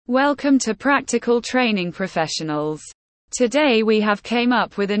Welcome to Practical Training Professionals. Today we have came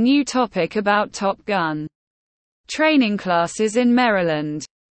up with a new topic about Top Gun training classes in Maryland.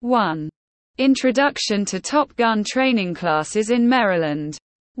 1. Introduction to Top Gun training classes in Maryland.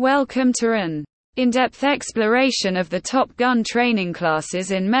 Welcome to an in-depth exploration of the Top Gun training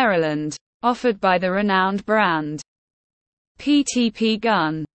classes in Maryland, offered by the renowned brand PTP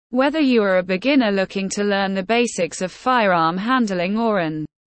Gun. Whether you are a beginner looking to learn the basics of firearm handling or an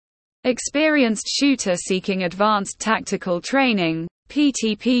experienced shooter seeking advanced tactical training,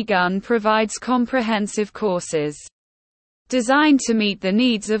 PTP Gun provides comprehensive courses designed to meet the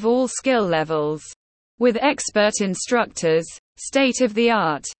needs of all skill levels. With expert instructors,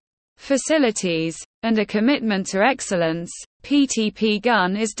 state-of-the-art facilities, and a commitment to excellence, PTP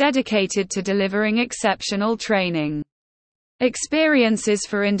Gun is dedicated to delivering exceptional training experiences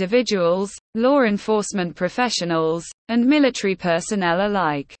for individuals, law enforcement professionals, and military personnel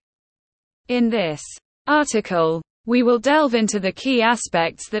alike. In this article, we will delve into the key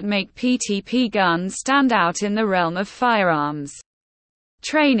aspects that make PTP Gun stand out in the realm of firearms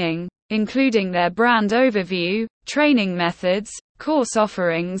training, including their brand overview, training methods, course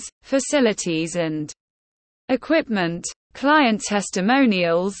offerings, facilities and equipment, client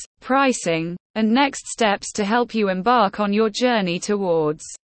testimonials, pricing, and next steps to help you embark on your journey towards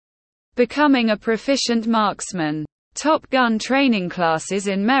becoming a proficient marksman. Top Gun training classes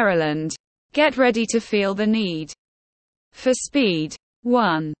in Maryland. Get ready to feel the need for speed.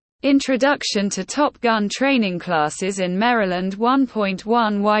 1. Introduction to Top Gun training classes in Maryland.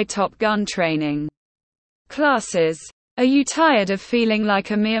 1.1 Why Top Gun training classes? Are you tired of feeling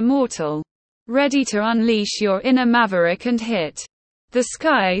like a mere mortal? Ready to unleash your inner maverick and hit the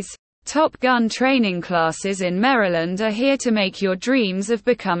skies? Top Gun training classes in Maryland are here to make your dreams of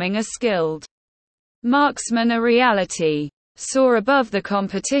becoming a skilled marksman a reality. Soar above the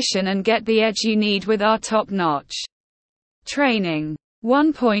competition and get the edge you need with our top-notch training.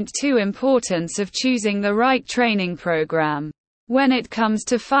 1.2 Importance of choosing the right training program. When it comes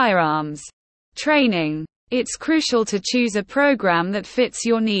to firearms training, it's crucial to choose a program that fits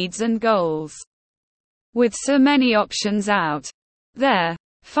your needs and goals. With so many options out there,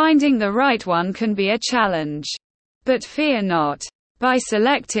 finding the right one can be a challenge. But fear not. By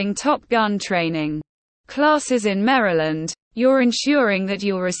selecting Top Gun training classes in Maryland, you're ensuring that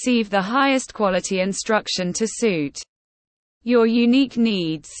you'll receive the highest quality instruction to suit your unique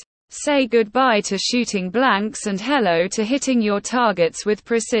needs. Say goodbye to shooting blanks and hello to hitting your targets with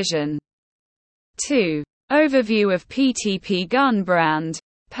precision. 2. Overview of PTP Gun brand,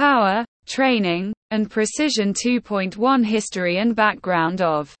 power, training, and precision. 2.1 History and background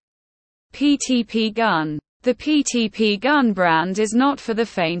of PTP Gun. The PTP Gun brand is not for the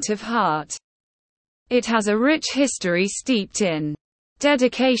faint of heart. It has a rich history steeped in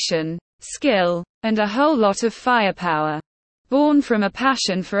dedication, skill, and a whole lot of firepower. Born from a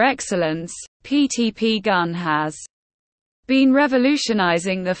passion for excellence, PTP Gun has been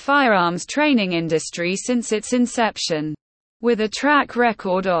revolutionizing the firearms training industry since its inception. With a track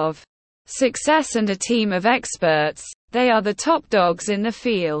record of success and a team of experts, they are the top dogs in the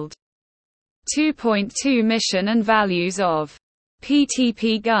field. 2.2 Mission and values of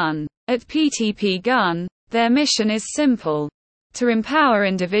PTP Gun. At PTP Gun, their mission is simple: to empower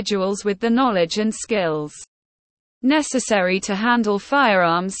individuals with the knowledge and skills necessary to handle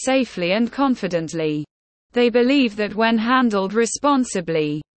firearms safely and confidently. They believe that when handled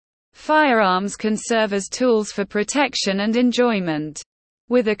responsibly, firearms can serve as tools for protection and enjoyment.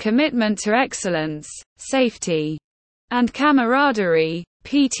 With a commitment to excellence, safety, and camaraderie,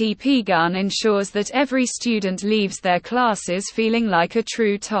 PTP Gun ensures that every student leaves their classes feeling like a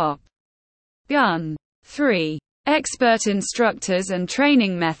true top gun. 3. Expert instructors and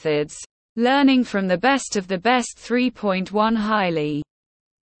training methods. Learning from the best of the best. 3.1 Highly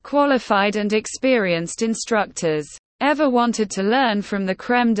qualified and experienced instructors. Ever wanted to learn from the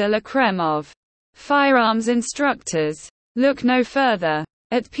creme de la creme of firearms instructors? Look no further.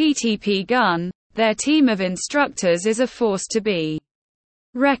 At PTP Gun, their team of instructors is a force to be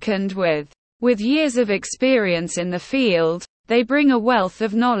reckoned with. With years of experience in the field, they bring a wealth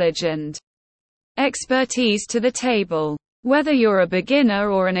of knowledge and expertise to the table. Whether you're a beginner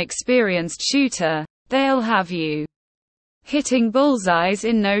or an experienced shooter, they'll have you hitting bullseyes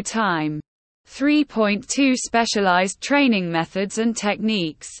in no time. 3.2 Specialized training methods and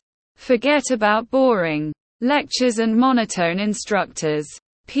techniques. Forget about boring lectures and monotone instructors.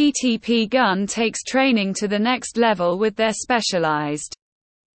 PTP Gun takes training to the next level with their specialized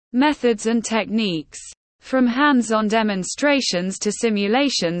methods and techniques. From hands-on demonstrations to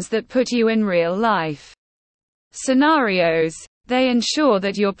simulations that put you in real-life scenarios, They ensure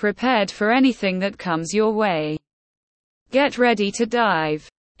that you're prepared for anything that comes your way. Get ready to dive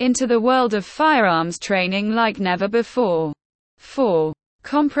into the world of firearms training like never before. 4.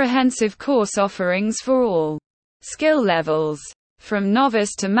 Comprehensive course offerings for all skill levels. From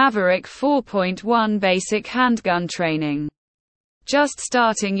novice to Maverick 4.1 basic handgun training. Just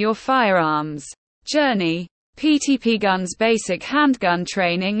starting your firearms journey, PTP Guns basic handgun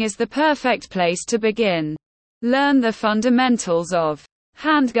training is the perfect place to begin. Learn the fundamentals of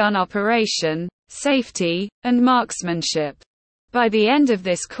handgun operation, safety, and marksmanship. By the end of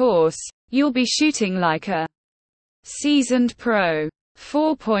this course, you'll be shooting like a seasoned pro.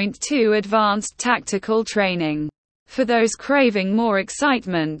 4.2 Advanced Tactical Training. For those craving more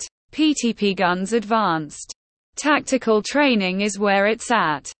excitement, PTP Guns Advanced Tactical Training is where it's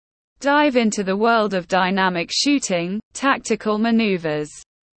at. Dive into the world of dynamic shooting, tactical maneuvers,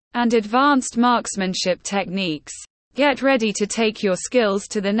 and advanced marksmanship techniques. Get ready to take your skills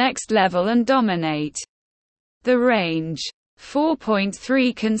to the next level and dominate the range.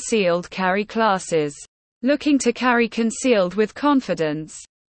 4.3 Concealed Carry Classes. Looking to carry concealed with confidence?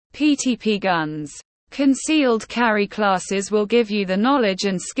 PTP Guns Concealed Carry Classes will give you the knowledge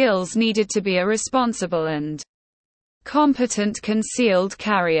and skills needed to be a responsible and competent concealed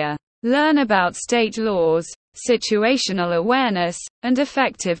carrier. Learn about state laws, situational awareness, and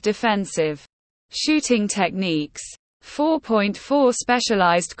effective defensive shooting techniques. 4.4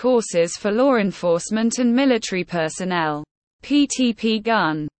 Specialized Courses for Law Enforcement and Military Personnel. PTP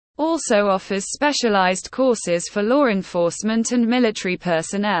Gun also offers specialized courses for law enforcement and military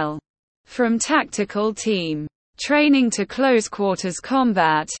personnel. From tactical team training to close quarters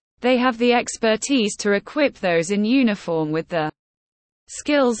combat, they have the expertise to equip those in uniform with the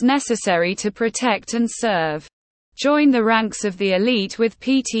skills necessary to protect and serve. Join the ranks of the elite with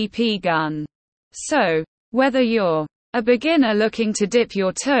PTP Gun. So, whether you're a beginner looking to dip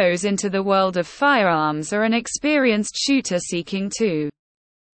your toes into the world of firearms or an experienced shooter seeking to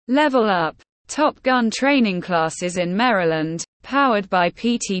level up, Top Gun Training Classes in Maryland, powered by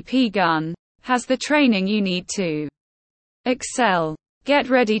PTP Gun, has the training you need to excel. Get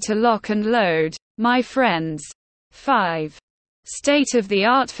ready to lock and load, my friends. 5.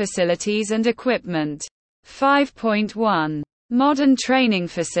 State-of-the-art facilities and equipment. 5.1. Modern training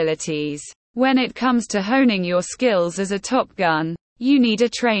facilities. When it comes to honing your skills as a Top Gun, you need a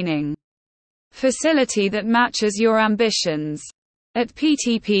training facility that matches your ambitions. At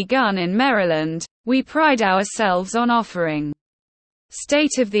PTP Gun in Maryland, we pride ourselves on offering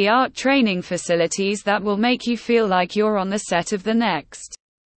state-of-the-art training facilities that will make you feel like you're on the set of the next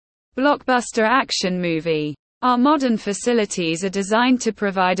blockbuster action movie. Our modern facilities are designed to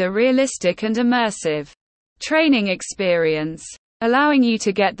provide a realistic and immersive training experience, allowing you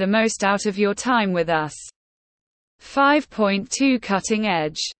to get the most out of your time with us. 5.2 Cutting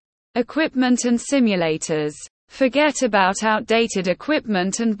Edge equipment and simulators. Forget about outdated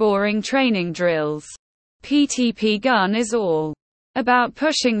equipment and boring training drills. PTP Gun is all about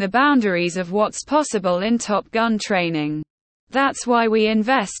pushing the boundaries of what's possible in Top Gun training. That's why we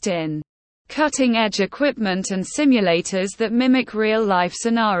invest in cutting-edge equipment and simulators that mimic real-life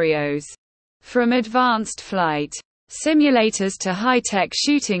scenarios. From advanced flight simulators to high-tech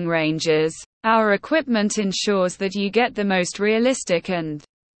shooting ranges, our equipment ensures that you get the most realistic and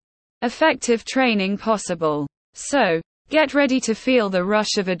effective training possible. So, get ready to feel the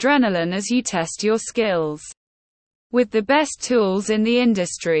rush of adrenaline as you test your skills with the best tools in the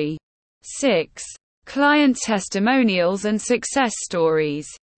industry. 6. Client testimonials and success stories.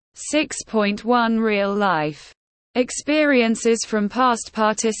 6.1 Real-life experiences from past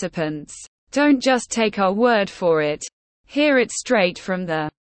participants. Don't just take our word for it. Hear it straight from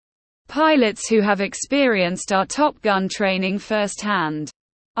the pilots who have experienced our Top Gun training firsthand.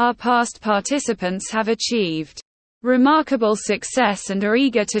 Our past participants have achieved remarkable success and are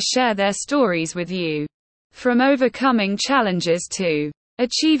eager to share their stories with you. From overcoming challenges to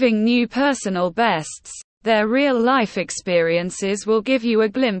achieving new personal bests, their real-life experiences will give you a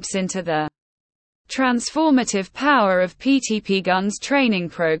glimpse into the transformative power of PTP Gun's training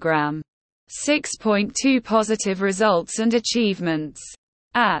program. 6.2 Positive results and achievements.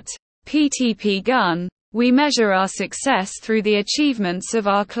 At PTP Gun, we measure our success through the achievements of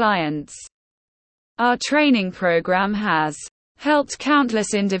our clients. Our training program has helped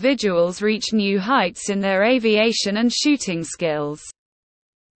countless individuals reach new heights in their aviation and shooting skills.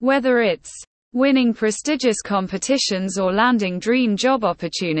 Whether it's winning prestigious competitions or landing dream job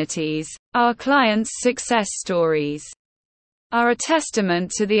opportunities, our clients' success stories are a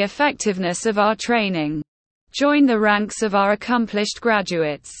testament to the effectiveness of our training. Join the ranks of our accomplished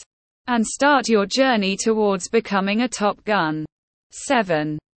graduates and start your journey towards becoming a Top Gun.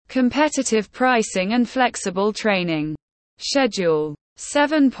 7. Competitive pricing and flexible training. Schedule.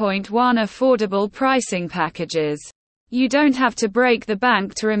 7.1 Affordable pricing packages. You don't have to break the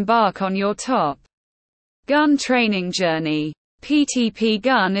bank to embark on your Top Gun training journey. PTP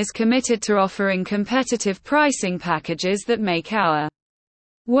Gun is committed to offering competitive pricing packages that make our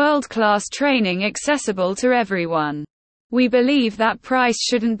world-class training accessible to everyone. We believe that price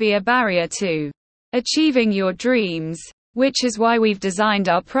shouldn't be a barrier to achieving your dreams, which is why we've designed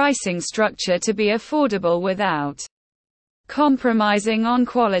our pricing structure to be affordable without compromising on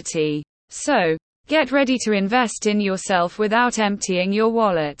quality. So, get ready to invest in yourself without emptying your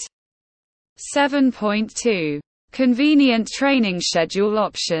wallet. 7.2. Convenient training schedule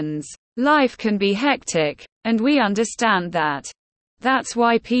options. Life can be hectic, and we understand that. That's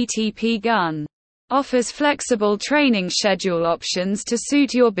why PTP Gun offers flexible training schedule options to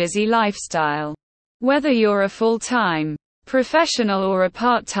suit your busy lifestyle. Whether you're a full-time professional or a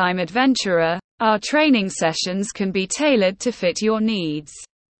part-time adventurer, our training sessions can be tailored to fit your needs.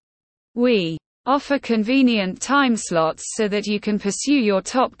 We offer convenient time slots so that you can pursue your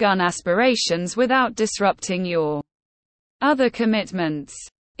Top Gun aspirations without disrupting your other commitments.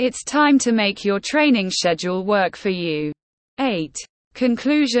 It's time to make your training schedule work for you. 8.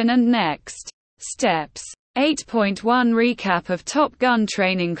 Conclusion and next steps. 8.1 Recap of Top Gun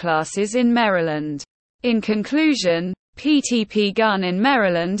training classes in Maryland. In conclusion, PTP Gun in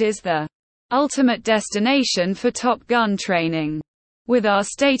Maryland is the ultimate destination for Top Gun training. With our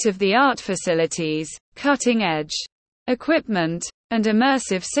state-of-the-art facilities, cutting-edge equipment, and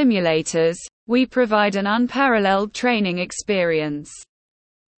immersive simulators, we provide an unparalleled training experience.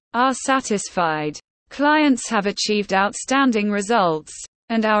 Our satisfied clients have achieved outstanding results,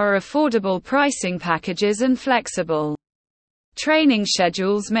 and our affordable pricing packages and flexible training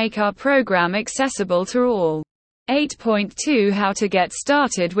schedules make our program accessible to all. 8.2 How to get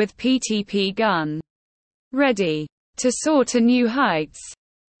started with PTP Gun. Ready to soar to new heights?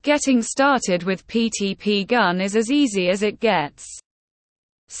 Getting started with PTP Gun is as easy as it gets.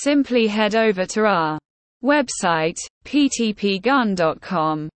 Simply head over to our website,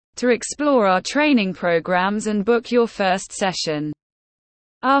 ptpgun.com, to explore our training programs and book your first session.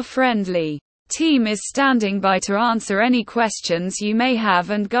 Our friendly team is standing by to answer any questions you may have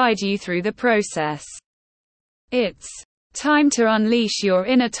and guide you through the process. It's time to unleash your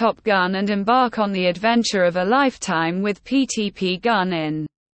inner Top Gun and embark on the adventure of a lifetime with PTP Gun in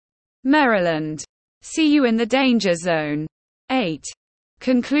Maryland. See you in the danger zone. 8.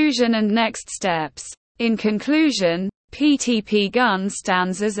 Conclusion and next steps. In conclusion, PTP Gun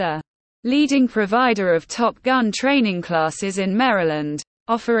stands as a leading provider of Top Gun training classes in Maryland,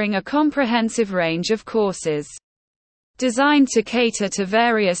 offering a comprehensive range of courses designed to cater to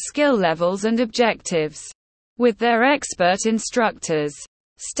various skill levels and objectives. With their expert instructors,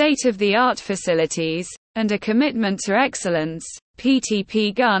 state-of-the-art facilities, and a commitment to excellence,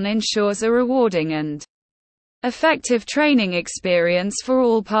 PTP Gun ensures a rewarding and effective training experience for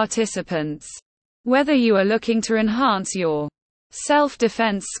all participants. Whether you are looking to enhance your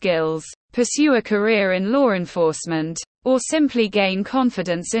self-defense skills, pursue a career in law enforcement, or simply gain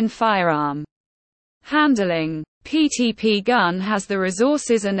confidence in firearm handling, PTP Gun has the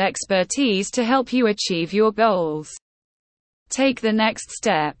resources and expertise to help you achieve your goals. Take the next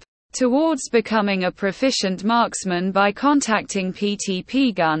step towards becoming a proficient marksman by contacting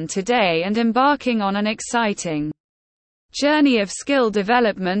PTP Gun today and embarking on an exciting journey of skill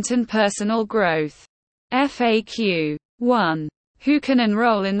development and personal growth. FAQ 1. Who can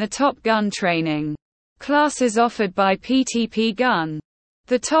enroll in the Top Gun training classes offered by PTP Gun?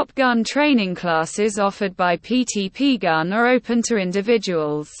 The Top Gun training classes offered by PTP Gun are open to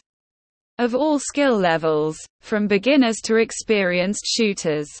individuals of all skill levels, from beginners to experienced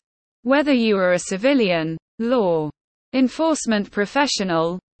shooters. Whether you are a civilian, law enforcement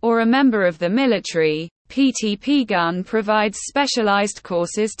professional, or a member of the military, PTP Gun provides specialized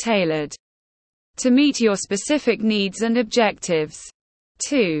courses tailored to meet your specific needs and objectives.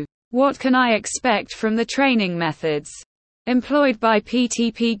 2. What can I expect from the training methods employed by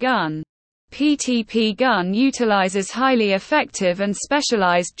PTP Gun? PTP Gun utilizes highly effective and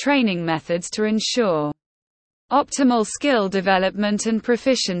specialized training methods to ensure optimal skill development and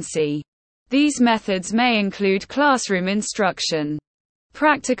proficiency. These methods may include classroom instruction,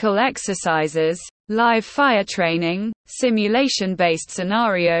 practical exercises, live fire training, simulation-based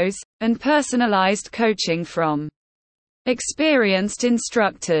scenarios, and personalized coaching from experienced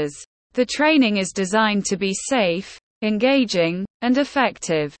instructors. The training is designed to be safe, engaging, and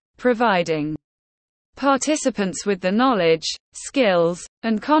effective, providing participants with the knowledge, skills,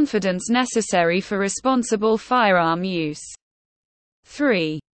 and confidence necessary for responsible firearm use.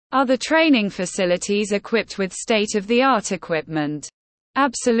 3. Are the training facilities equipped with state-of-the-art equipment?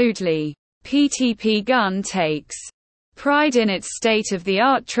 Absolutely. PTP Gun takes pride in its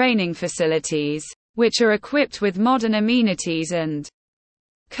state-of-the-art training facilities, which are equipped with modern amenities and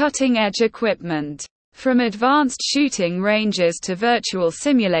cutting-edge equipment. From advanced shooting ranges to virtual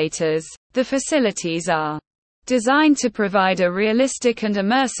simulators, the facilities are designed to provide a realistic and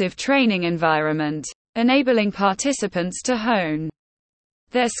immersive training environment, enabling participants to hone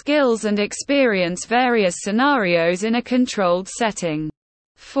their skills and experience various scenarios in a controlled setting.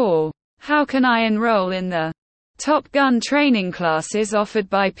 4. How can I enroll in the Top Gun training classes offered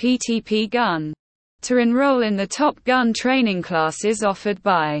by PTP Gun? To enroll in the Top Gun training classes offered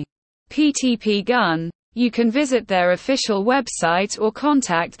by PTP Gun, you can visit their official website or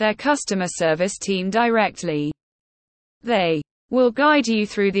contact their customer service team directly. They will guide you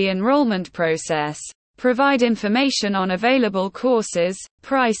through the enrollment process, provide information on available courses,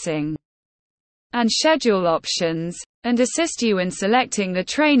 pricing, and schedule options, and assist you in selecting the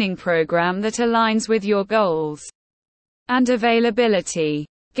training program that aligns with your goals and availability.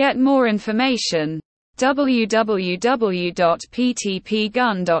 Get more information: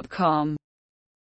 www.ptpgun.com.